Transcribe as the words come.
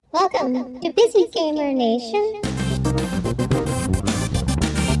Welcome to Busy Gamer Nation.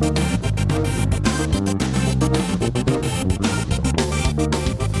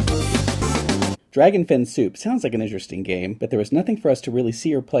 Dragonfin Soup sounds like an interesting game, but there was nothing for us to really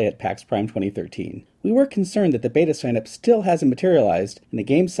see or play at PAX Prime 2013. We were concerned that the beta sign-up still hasn't materialized, and the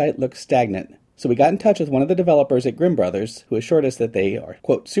game site looks stagnant. So we got in touch with one of the developers at Grimm Brothers, who assured us that they are,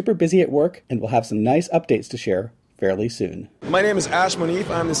 quote, super busy at work and will have some nice updates to share fairly soon. My name is Ash Monif.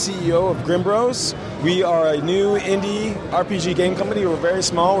 I'm the CEO of Grimm Bros. We are a new indie RPG game company. We're very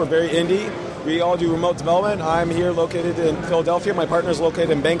small. We're very indie. We all do remote development. I'm here located in Philadelphia. My partner is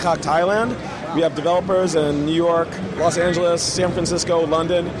located in Bangkok, Thailand. We have developers in New York, Los Angeles, San Francisco,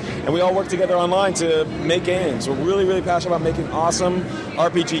 London, and we all work together online to make games. We're really, really passionate about making awesome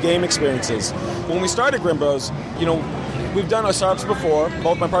RPG game experiences. When we started Grimm Bros, we've done our startups before.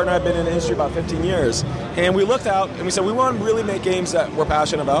 Both my partner and I have been in the industry about 15 years. And we looked out and we said we want to really make games that we're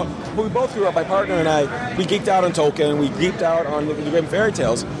passionate about. But we both grew up, my partner and I, we geeked out on Tolkien, we geeked out on the Grimm fairy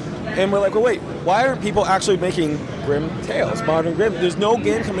tales. And we're like, well, wait, why aren't people actually making Grimm tales, modern Grimm? There's no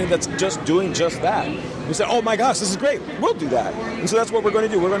game company that's just doing just that. We said, oh my gosh, this is great. We'll do that. And so that's what we're going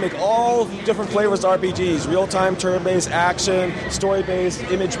to do. We're going to make all different flavors of RPGs, real-time, turn-based, action, story-based,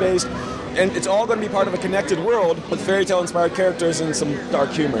 image-based. And it's all going to be part of a connected world with fairy tale-inspired characters and some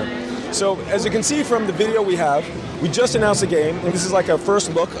dark humor. So as you can see from the video we have, we just announced a game, and this is like a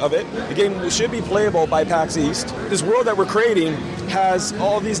first look of it. The game should be playable by PAX East. This world that we're creating has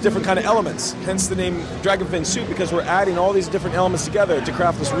all these different kind of elements, hence the name Dragonfin Soup, because we're adding all these different elements together to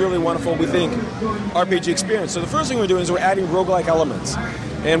craft this really wonderful, we think, RPG experience. So the first thing we're doing is we're adding roguelike elements.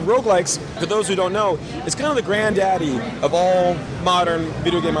 And roguelikes, for those who don't know, is kind of the granddaddy of all modern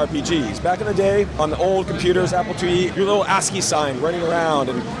video game RPGs. Back in the day, on the old computers, Apple IIe, your little ASCII sign running around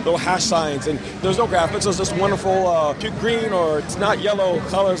and little hash signs, and there's no graphics, there's just wonderful cute green or it's not yellow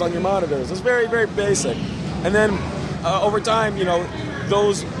colors on your monitors. It's very, very basic. And then over time,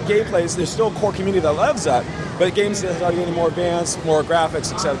 those gameplays, there's still a core community that loves that, but games that are getting more advanced, more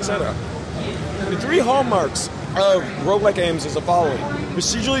graphics, etc., etc. The three hallmarks of roguelike games is the following: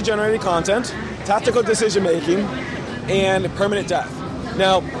 procedurally generated content, tactical decision-making, and permanent death.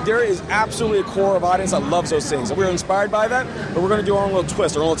 Now, there is absolutely a core of audience that loves those things. We're inspired by that, but we're going to do our own little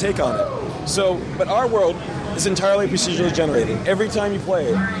twist, our own little take on it. But our world is entirely procedurally generated. Every time you play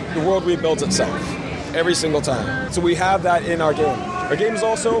it, the world rebuilds itself. Every single time. So we have that in our game. Our game is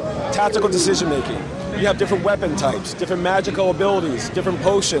also tactical decision-making. You have different weapon types, different magical abilities, different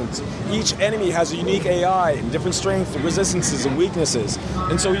potions. Each enemy has a unique AI, and different strengths, resistances, and weaknesses.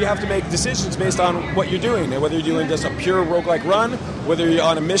 And so you have to make decisions based on what you're doing, and whether you're doing just a pure roguelike run, whether you're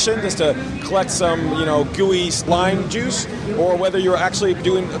on a mission just to collect some, gooey slime juice, or whether you're actually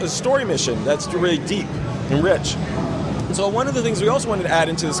doing a story mission that's really deep and rich. And so one of the things we also wanted to add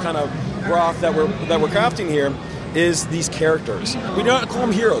into this kind of broth that we're crafting here is these characters. We don't call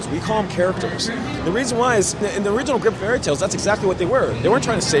them heroes, we call them characters. The reason why is, in the original Grimm fairy tales, that's exactly what they were. They weren't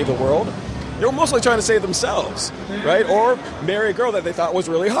trying to save the world. They were mostly trying to save themselves, right? Or marry a girl that they thought was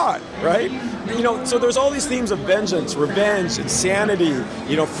really hot, right? So there's all these themes of vengeance, revenge, insanity,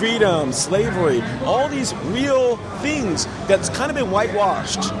 freedom, slavery, all these real things that's kind of been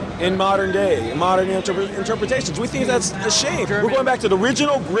whitewashed in modern day, in modern interpretations. We think that's a shame. We're going back to the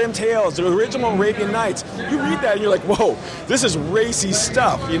original Grimm tales, the original Arabian Nights. You read that and you're like, whoa, this is racy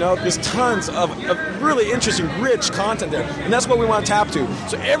stuff, There's tons of really interesting, rich content there. And that's what we want to tap to.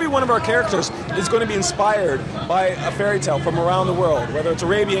 So every one of our characters is going to be inspired by a fairy tale from around the world, whether it's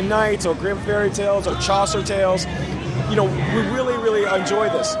Arabian Nights or Grimm fairy tales or Chaucer tales. We really, really enjoy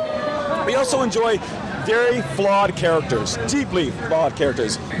this. We also enjoy very flawed characters, deeply flawed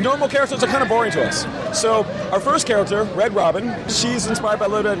characters. Normal characters are kind of boring to us. So our first character, Red Robin, she's inspired by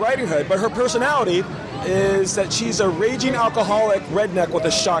Little Red Riding Hood, but her personality is that she's a raging alcoholic redneck with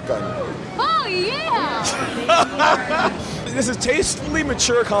a shotgun. Oh, yeah! This is tastefully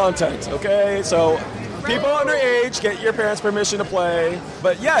mature content, okay? So people underage, get your parents' permission to play.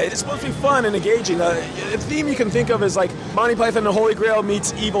 But yeah, it's supposed to be fun and engaging. A theme you can think of is like Monty Python and the Holy Grail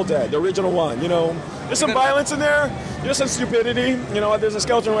meets Evil Dead, the original one, There's some violence in there, there's some stupidity. There's a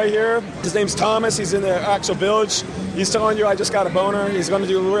skeleton right here. His name's Thomas, he's in the actual village. He's telling you, I just got a boner. He's going to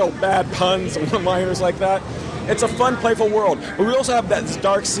do real bad puns and one-liners like that. It's a fun, playful world. But we also have that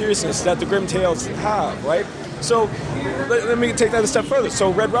dark seriousness that the Grimm tales have, right? So let me take that a step further.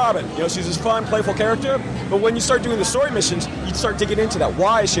 So Red Robin, she's this fun, playful character, but when you start doing the story missions, you start digging into that.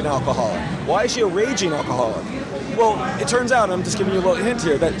 Why is she an alcoholic? Why is she a raging alcoholic? Well, it turns out, I'm just giving you a little hint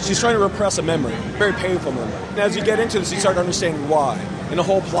here, that she's trying to repress a memory, a very painful memory. And as you get into this, you start understanding why. And the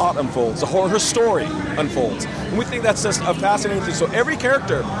whole plot unfolds, her story unfolds. And we think that's just a fascinating thing. So every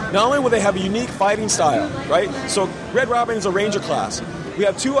character, not only will they have a unique fighting style, right? So Red Robin is a ranger class. We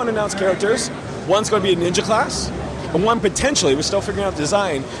have 2 unannounced characters. One's going to be a ninja class, and one potentially, we're still figuring out the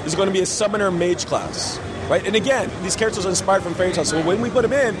design, is going to be a summoner mage class. Right? And again, these characters are inspired from fairy tales, so when we put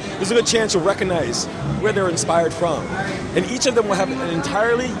them in, there's a good chance you'll recognize where they're inspired from. And each of them will have an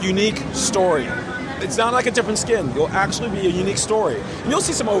entirely unique story. It's not like a different skin. It'll actually be a unique story. And you'll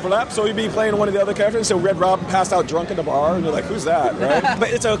see some overlap, so you'll be playing one of the other characters, so Red Robin passed out drunk in the bar, and you're like, who's that, right? But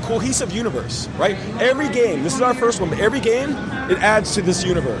it's a cohesive universe, right? Every game, this is our first one, but every game, it adds to this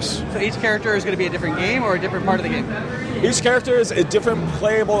universe. So each character is going to be a different game or a different part of the game? Each character is a different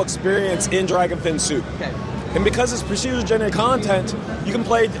playable experience in Dragonfin Soup. Okay. And because it's procedurally generated content, you can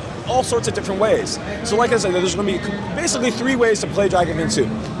play all sorts of different ways. So like I said, there's going to be basically 3 ways to play Dragonfin Soup.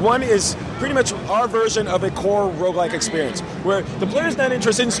 One is pretty much our version of a core roguelike experience, where the player's not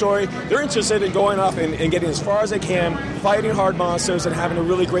interested in story, they're interested in going off and getting as far as they can, fighting hard monsters and having a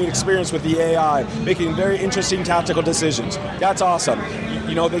really great experience with the AI, making very interesting tactical decisions. That's awesome.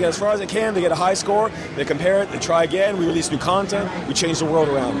 You know, they get as far as they can, they get a high score, they compare it, they try again, we release new content, we change the world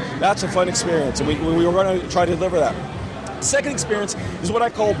around. That's a fun experience, and we were going to try to deliver that. The second experience is what I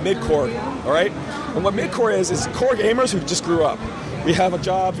call mid-core, all right? And what mid-core is core gamers who just grew up. We have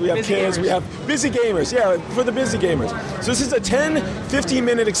jobs, we have busy kids, gamers. we have busy gamers, yeah, for the busy gamers. So this is a 10,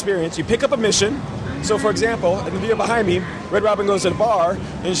 15-minute experience. You pick up a mission. So, for example, in the video behind me, Red Robin goes to the bar,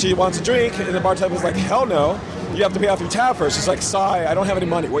 and she wants a drink, and the bartender is like, hell no. You have to pay off your tab first. She's like, Sai, I don't have any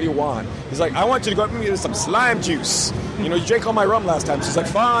money. What do you want? He's like, I want you to go get me some slime juice. You know, you drank all my rum last time. She's like,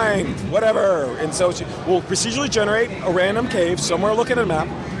 fine, whatever. And so she will procedurally generate a random cave somewhere looking at a map.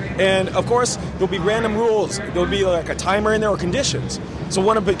 And, of course, there'll be random rules. There'll be like a timer in there or conditions. So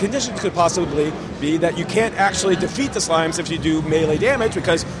one of the conditions could possibly be that you can't actually defeat the slimes if you do melee damage,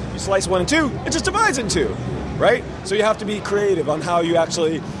 because you slice 1 and 2, it just divides in 2, right? So you have to be creative on how you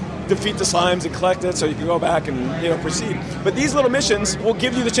actually defeat the slimes and collect it so you can go back and proceed. But these little missions will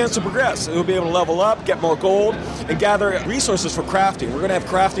give you the chance to progress. You'll be able to level up, get more gold, and gather resources for crafting. We're going to have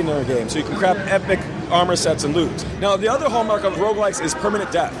crafting in our game, so you can craft epic armor sets and loot. Now, the other hallmark of roguelikes is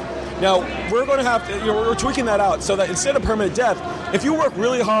permanent death. Now, we're going to have to, we're tweaking that out so that instead of permanent death, if you work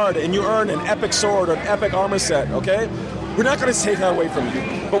really hard and you earn an epic sword or an epic armor set, okay, we're not going to take that away from you,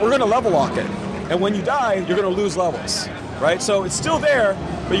 but we're going to level lock it. And when you die, you're going to lose levels, right? So it's still there,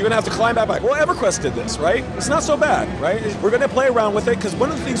 but you're going to have to climb back. Well, EverQuest did this, right? It's not so bad, right? We're going to play around with it, because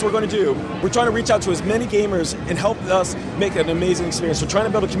one of the things we're going to do, we're trying to reach out to as many gamers and help us make an amazing experience. We're trying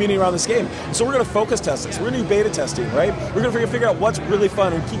to build a community around this game. So we're going to focus test this. We're going to do beta testing, right? We're going to figure out what's really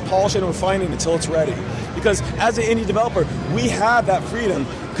fun and keep polishing and refining until it's ready. Because as an indie developer, we have that freedom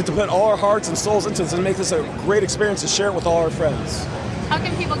to put all our hearts and souls into this and make this a great experience and share it with all our friends. How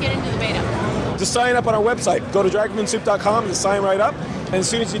can people get into the beta? Just sign up on our website. Go to dragonfinsoup.com and sign right up. And as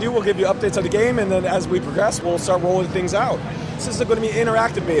soon as you do, we'll give you updates of the game, and then as we progress, we'll start rolling things out. This is going to be an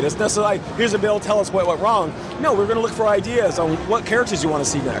interactive beta. It's not necessarily like, here's a bill, tell us what went wrong. No, we're going to look for ideas on what characters you want to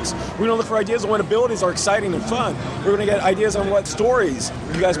see next. We're going to look for ideas on what abilities are exciting and fun. We're going to get ideas on what stories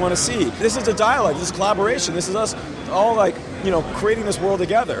you guys want to see. This is a dialogue. This is collaboration. This is us all creating this world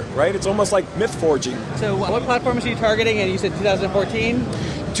together, right? It's almost like myth forging. So what platforms are you targeting? And you said 2014?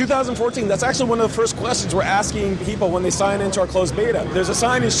 2014, that's actually one of the first questions we're asking people when they sign into our closed beta. There's a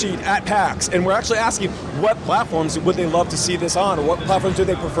sign-in sheet at PAX, and we're actually asking what platforms would they love to see this on, or what platforms do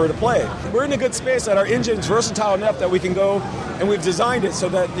they prefer to play. We're in a good space that our engine is versatile enough that we can go, and we've designed it so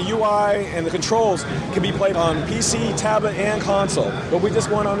that the UI and the controls can be played on PC, tablet, and console. But we just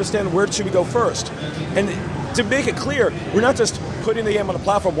want to understand where should we go first. And to make it clear, we're not just putting the game on a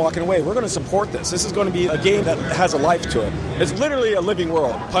platform, walking away. We're going to support this. This is going to be a game that has a life to it. It's literally a living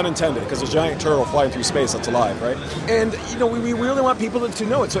world, pun intended, because a giant turtle flying through space that's alive, right? And, we really want people to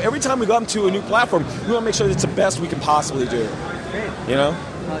know it. So every time we go into a new platform, we want to make sure that it's the best we can possibly do. Great. Well,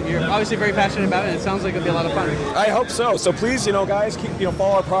 you're obviously very passionate about it. It sounds like it'll be a lot of fun. I hope so. So please, guys, keep,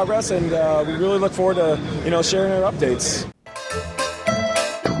 follow our progress, and we really look forward to, sharing our updates.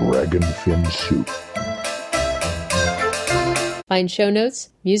 Dragonfin Soup. Find show notes,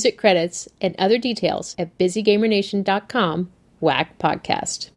 music credits, and other details at busygamernation.com/WAC podcast.